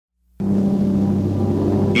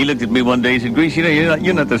He looked at me one day and said, Grease,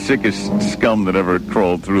 you're not the sickest scum that ever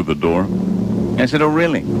crawled through the door. I said, oh,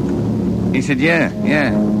 really? He said, yeah.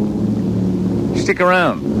 Stick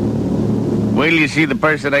around. Wait till you see the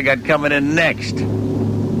person I got coming in next.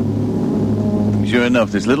 Sure enough,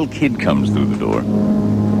 this little kid comes through the door.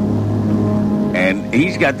 And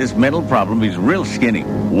he's got this mental problem. He's real skinny,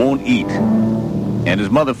 won't eat. And his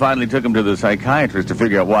mother finally took him to the psychiatrist to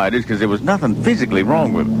figure out why it is, because there was nothing physically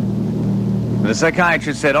wrong with him. And the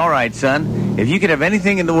psychiatrist said, all right, son, if you could have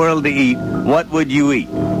anything in the world to eat, what would you eat?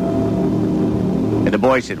 And the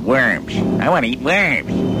boy said, worms. I want to eat worms.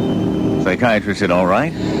 The psychiatrist said, all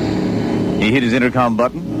right. He hit his intercom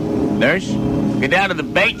button. Nurse, go down to the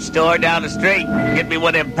bait store down the street. Get me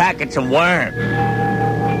one of them packets of worms.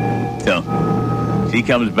 So she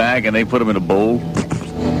comes back, and they put him in a bowl.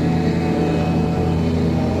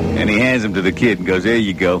 And he hands them to the kid and goes, there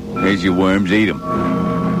you go. Here's your worms. Eat them.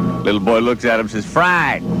 Little boy looks at him and says,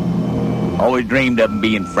 fried. Always dreamed of them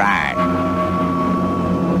being fried.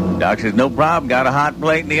 Doc says, no problem. Got a hot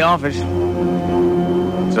plate in the office.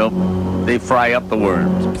 So they fry up the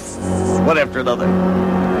worms. One after another.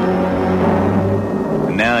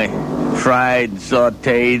 And now he fried and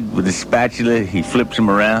sauteed with a spatula. He flips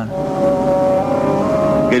them around.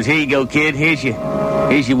 Goes, here you go, kid. Here's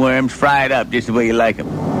your worms fried up just the way you like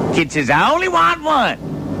them. Kid says, I only want one.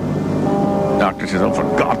 Doctor says, oh, for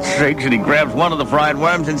God's sakes. And he grabs one of the fried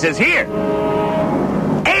worms and says, here,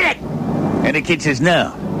 eat it. And the kid says,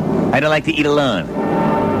 no, I don't like to eat alone.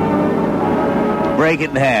 Break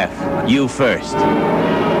it in half. You first.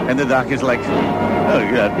 And the doctor's like,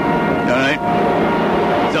 oh, God. All right.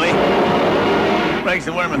 So he breaks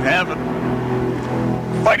the worm in half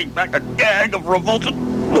and fighting back a gag of revulsion.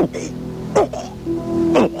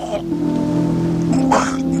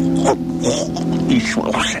 He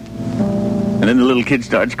swallows it. And then the little kid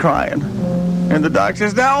starts crying. And the doc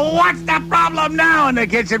says, now, what's the problem now? And the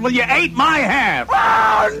kid said, well, you ate my half.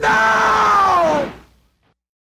 Oh, no!